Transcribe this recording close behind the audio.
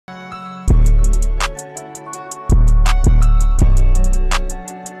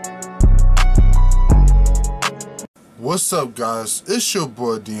What's up, guys? It's your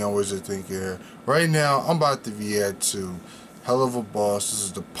boy Dion Wizard Thinker here. Right now, I'm about to react to Helluva Boss. This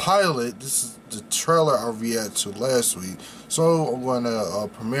is the pilot. This is the trailer I reacted to last week. So I'm gonna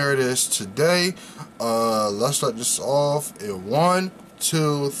premiere this today. Let's start this off in 1,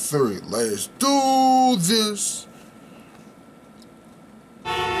 2, 3. Let's do this.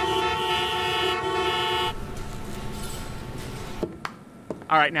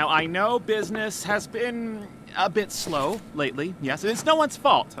 All right, now I know business has been a bit slow lately. Yes, it's no one's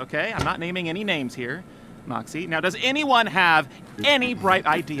fault, okay? I'm not naming any names here, Moxie. Now, does anyone have any bright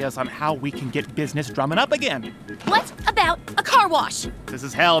ideas on how we can get business drumming up again? What about a car wash? This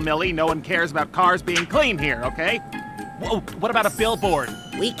is hell, Millie. No one cares about cars being clean here, okay? Whoa, what about a billboard?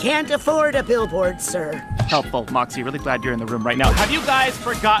 We can't afford a billboard, sir. Helpful, Moxie. Really glad you're in the room right now. Have you guys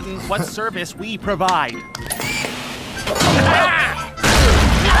forgotten what service we provide?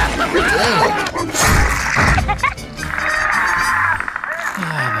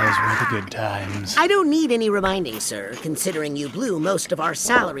 Those were the good times. I don't need any reminding, sir, considering you blew most of our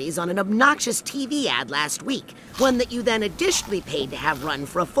salaries on an obnoxious TV ad last week. One that you then additionally paid to have run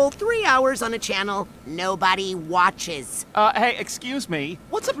for a full 3 hours on a channel nobody watches. Hey, excuse me.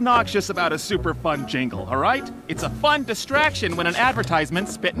 What's obnoxious about a super fun jingle, all right? It's a fun distraction when an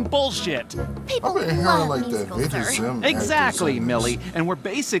advertisement's spitting bullshit. People I've been hearing love like that musicals, Video sir. Sim. Exactly, Millie. And we're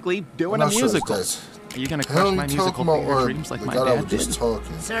basically doing a musical. Are you gonna crush my musical for your dreams like my dad did?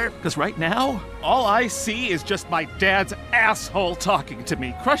 Sir? Because right now, all I see is just my dad's asshole talking to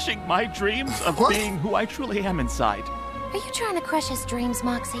me, crushing my dreams of being who I truly am inside. Are you trying to crush his dreams,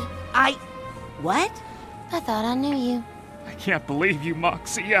 Moxie? What? I thought I knew you. I can't believe you,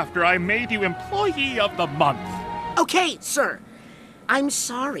 Moxie, after I made you Employee of the Month. Okay, sir. I'm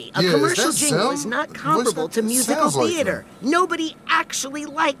sorry. A commercial jingle is not comparable to musical theater. Nobody actually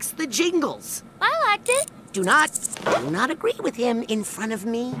likes the jingles. I liked it. Do not agree with him in front of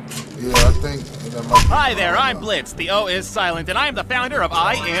me. Yeah, I think that might be. Hi there, I'm Blitz. The O is silent, and I am the founder of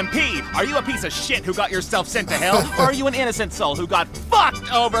IMP. Are you a piece of shit who got yourself sent to hell, or are you an innocent soul who got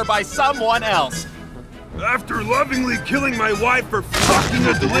fucked over by someone else? After lovingly killing my wife for fucking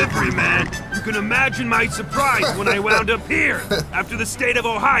a delivery man, you can imagine my surprise when I wound up here, after the state of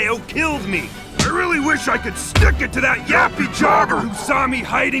Ohio killed me. I really wish I could stick it to that yappy jogger who saw me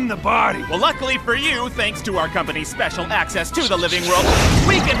hiding the body. Well, luckily for you, thanks to our company's special access to the living world,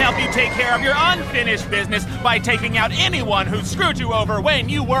 we can help you take care of your unfinished business by taking out anyone who screwed you over when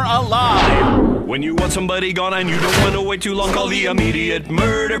you were alive. When you want somebody gone and you don't want to wait too long, call the immediate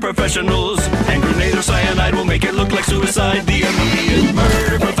murder professionals. Hand grenade or cyanide will make it look like suicide. The immediate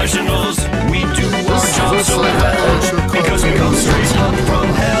murder professionals. We do our job so well because we come straight up from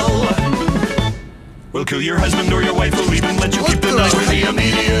hell. We'll kill your husband or your wife, we'll even let you keep the night with the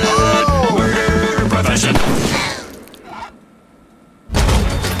immediate murder professionals.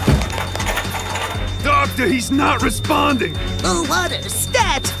 Doctor, he's not responding. Oh, what a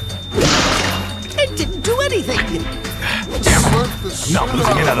stat! It didn't do anything. Not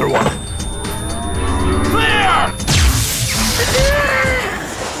losing another one. Clear!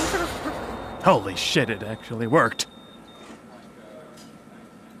 Holy shit, it actually worked.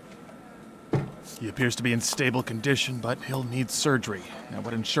 He appears to be in stable condition, but he'll need surgery. Now,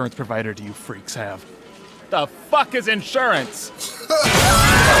 what insurance provider do you freaks have? The fuck is insurance?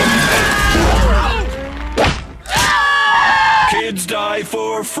 Kids die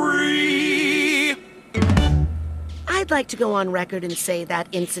for free. I'd like to go on record and say that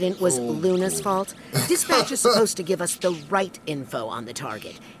incident was Luna's fault. Dispatch is supposed to give us the right info on the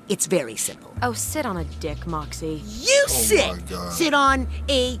target. It's very simple. Oh, sit on a dick, Moxie. You sit on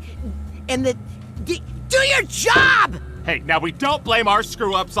a... and the... do your job! Hey, now we don't blame our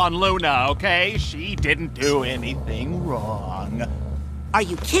screw-ups on Luna, okay? She didn't do anything wrong. Are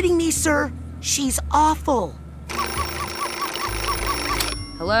you kidding me, sir? She's awful.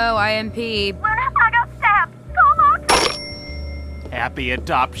 Hello, IMP. Luna, I got stabbed. Call Moxie. Happy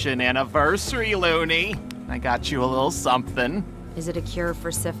adoption anniversary, Looney. I got you a little something. Is it a cure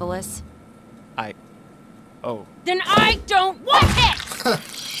for syphilis? Oh. Then I don't want it!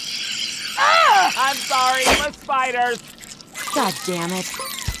 I'm sorry, we're spiders. God damn it.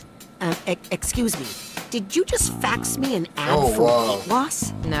 Excuse me. Did you just fax me an ad for weight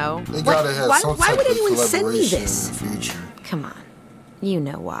loss? No. They gotta have some Why type would of anyone send me collaboration this? in the future. Come on. You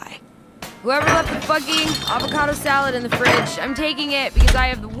know why. Whoever left the fucking avocado salad in the fridge, I'm taking it because I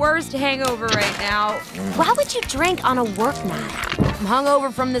have the worst hangover right now. Why would you drink on a work night? I'm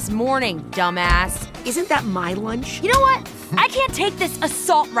hungover from this morning, dumbass. Isn't that my lunch? You know what? I can't take this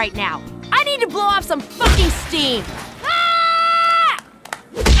assault right now. I need to blow off some fucking steam. Ah!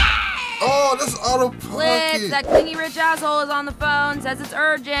 Oh, that's out of Blitz, pocket. that clingy rich asshole is on the phone, says it's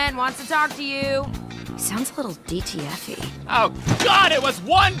urgent, wants to talk to you. He sounds a little DTF-y. Oh, God, it was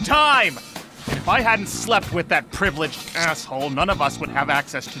one time! If I hadn't slept with that privileged asshole, none of us would have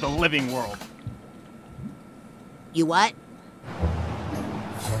access to the living world. You what?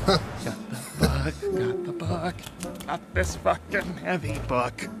 Got the book. Got this fucking heavy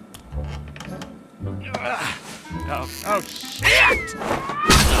book. Oh, shit!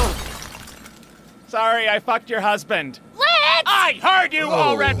 Sorry, I fucked your husband. Blitz! I heard you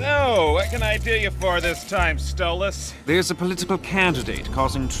already! Oh, what can I do you for this time, Stolas? There's a political candidate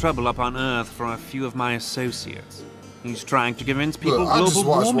causing trouble up on Earth for a few of my associates. He's trying to convince people Look, I just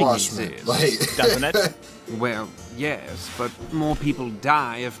global watched warming Watchmen. exists. Like, Doesn't it? Well, yes, but more people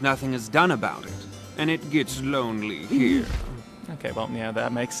die if nothing is done about it. And it gets lonely here. Okay, well, yeah,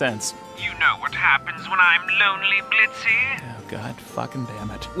 that makes sense. You know what happens when I'm lonely, Blitzy? Oh, God fucking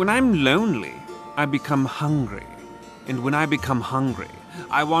damn it. When I'm lonely, I become hungry. And when I become hungry,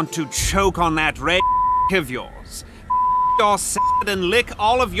 I want to choke on that red of yours, your sad and lick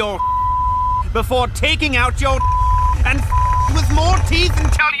all of your before taking out your and with more teeth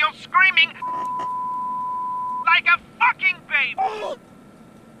until You're screaming like a fucking baby!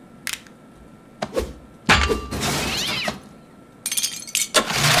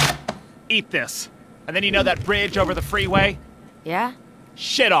 Eat this. And then you know that bridge over the freeway? Yeah?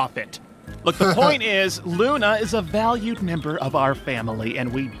 Shit off it. Look, the point is, Luna is a valued member of our family,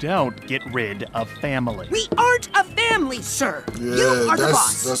 and we don't get rid of family. We aren't a family, sir. Yeah, You are the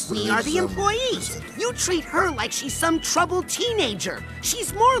that's boss. the We are the reason. employees. You treat her like she's some troubled teenager.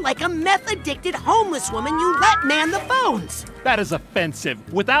 She's more like a meth-addicted homeless woman you let man the phones. That is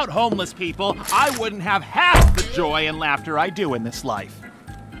offensive. Without homeless people, I wouldn't have half the joy and laughter I do in this life.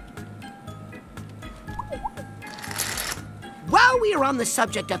 While we are on the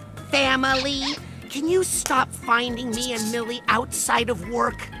subject of family, can you stop finding me and Millie outside of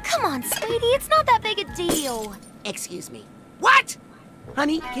work? Come on, sweetie, it's not that big a deal. Excuse me. What?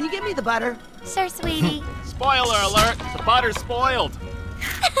 Honey, can you get me the butter? Sure, sweetie. Spoiler alert, the butter's spoiled.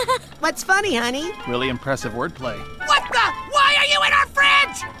 What's funny, honey? Really impressive wordplay. What the? Why are you in our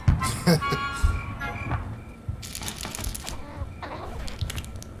fridge?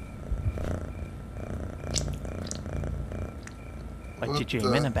 What you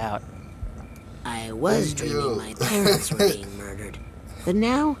dreaming about? I was dreaming my parents were being murdered. But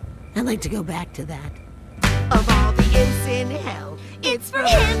now, I'd like to go back to that. Of all the imps in hell, it's for him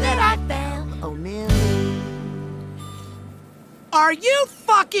that I fell. Oh, Millie. Are you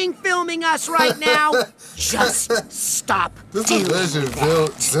fucking filming us right now? Just stop This doing imagine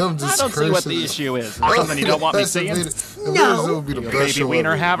that. Zim just I don't see what the cursing. issue is. Something you don't want me seeing? No. It would be the You a best baby show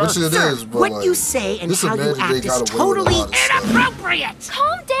wiener ever. haver? Which it Sir, is, but what like, you say and just how you imagine they act is got away with a totally lot of stuff. inappropriate.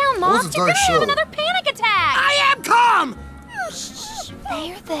 Calm down, was Mox. a You're dark gonna have show. another panic attack. I am calm.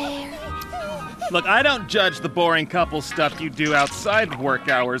 There. Look, I don't judge the boring couple stuff you do outside of work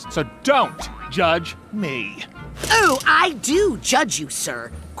hours, so don't judge me. Oh, I do judge you,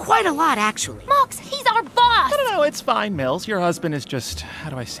 sir. Quite a lot, actually. Mox, he's our boss. No, it's fine, Mills. Your husband is just, how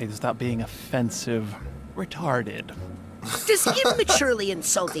do I say this without being offensive? Retarded. Does immaturely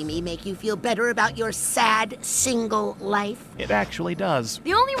insulting me make you feel better about your sad, single life? It actually does.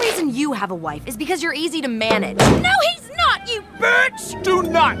 The only reason you have a wife is because you're easy to manage. No, he's not, you bitch! Do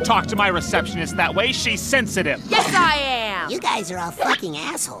not talk to my receptionist that way. She's sensitive. Yes, I am! You guys are all fucking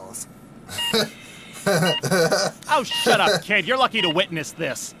assholes. Oh, shut up, kid. You're lucky to witness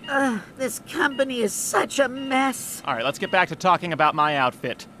this. This company is such a mess. All right, let's get back to talking about my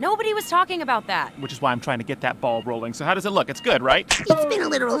outfit, Nobody was talking about that. which is why I'm trying to get that ball rolling. So how does it look? It's good, right? It's been a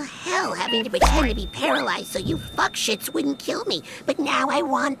literal hell having to pretend to be paralyzed so you fuckshits wouldn't kill me. But now I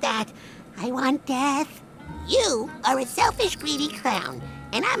want that. I want death. You are a selfish, greedy clown.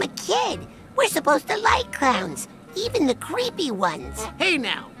 And I'm a kid. We're supposed to like clowns. Even the creepy ones. Hey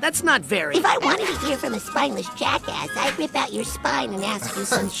now, that's not very... If I wanted to hear from a spineless jackass, I'd rip out your spine and ask you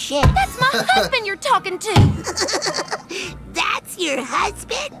some shit. That's my husband you're talking to. That's your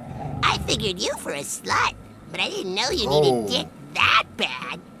husband? I figured you for a slut, but I didn't know you Oh. needed dick that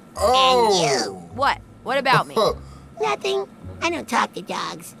bad. Oh. What? What about me? Nothing. I don't talk to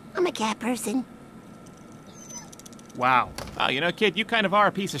dogs. I'm a cat person. Wow. Oh, you know, kid, you kind of are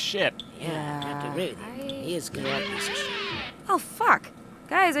a piece of shit. Yeah, Captain Ruth. He is good at this shit. Oh, fuck.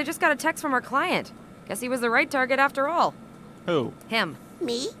 Guys, I just got a text from our client. Guess he was the right target after all. Who? Him.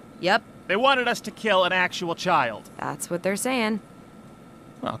 Me? Yep, They wanted us to kill an actual child. that's what they're saying.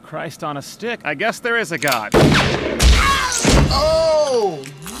 Well, Christ on a stick. I guess there is a God. Oh,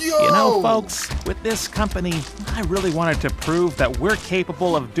 yo. You know, Folks, with this company, I really wanted to prove that we're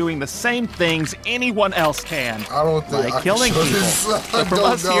capable of doing the same things anyone else can. I don't think like killing people. So from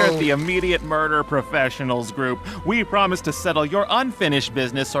us here at the Immediate Murder Professionals Group, we promise to settle your unfinished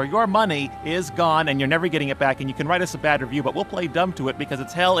business or your money is gone and you're never getting it back, and you can write us a bad review, but we'll play dumb to it because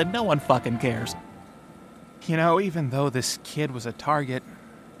it's hell and no one fucking cares. You know, even though this kid was a target,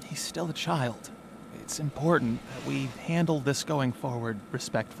 he's still a child. It's important that we handle this going forward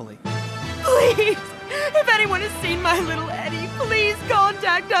respectfully. Please, if anyone has seen my little Eddie, please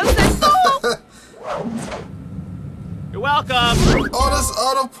contact us at You're welcome! Oh, that's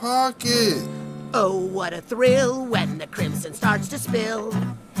out of pocket! Oh, what a thrill when the crimson starts to spill.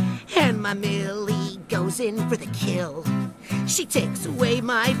 And my Millie goes in for the kill. She takes away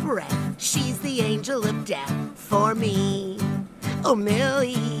my breath. She's the angel of death for me. Oh,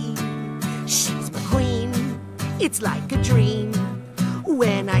 Millie, she's my queen. It's like a dream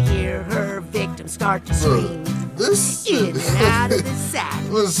when I hear her victim start to scream. This in and out of the sack.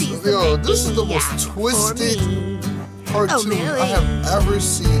 Listen, yo, this is the most twisted cartoon I have ever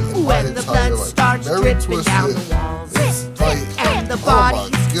seen in my when the entire blood life. starts Very dripping twisted. down the walls, Like, and the oh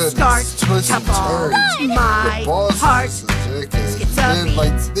bodies my goodness, start twists to and fall, turns. my The boss heart is a jackass. skips a And,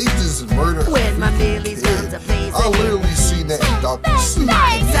 like, beat. they just murder When my every Millie's kid. guns are blazing. I literally seen that in Dr. Sleep.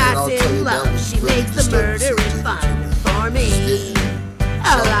 Nice And I'll ass tell you in that love, was she really makes the disturbing. murdering fun for me. A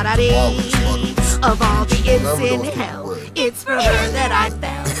So, la da dee. Of all the Never it's in knows hell, the word. it's for her that I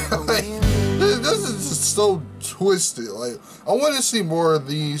fell. This is just so twisted. Like, I want to see more of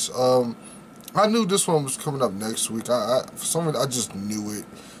these. I knew this one was coming up next week. For some reason, I just knew it.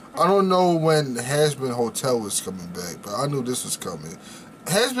 I don't know when Has-Been Hotel was coming back, but I knew this was coming.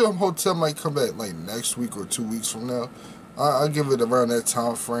 Has-Been Hotel might come back like next week or 2 weeks from now. I give it around that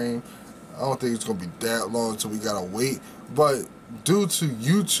time frame. I don't think it's gonna be that long until we gotta wait. But due to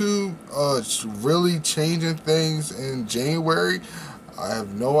YouTube really changing things in January, I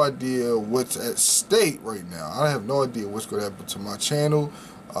have no idea what's at stake right now. I have no idea what's going to happen to my channel.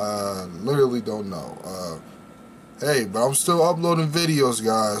 Literally don't know. Hey, but I'm still uploading videos,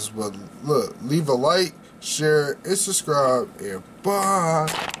 guys. But look, leave a like, share, and subscribe. And bye.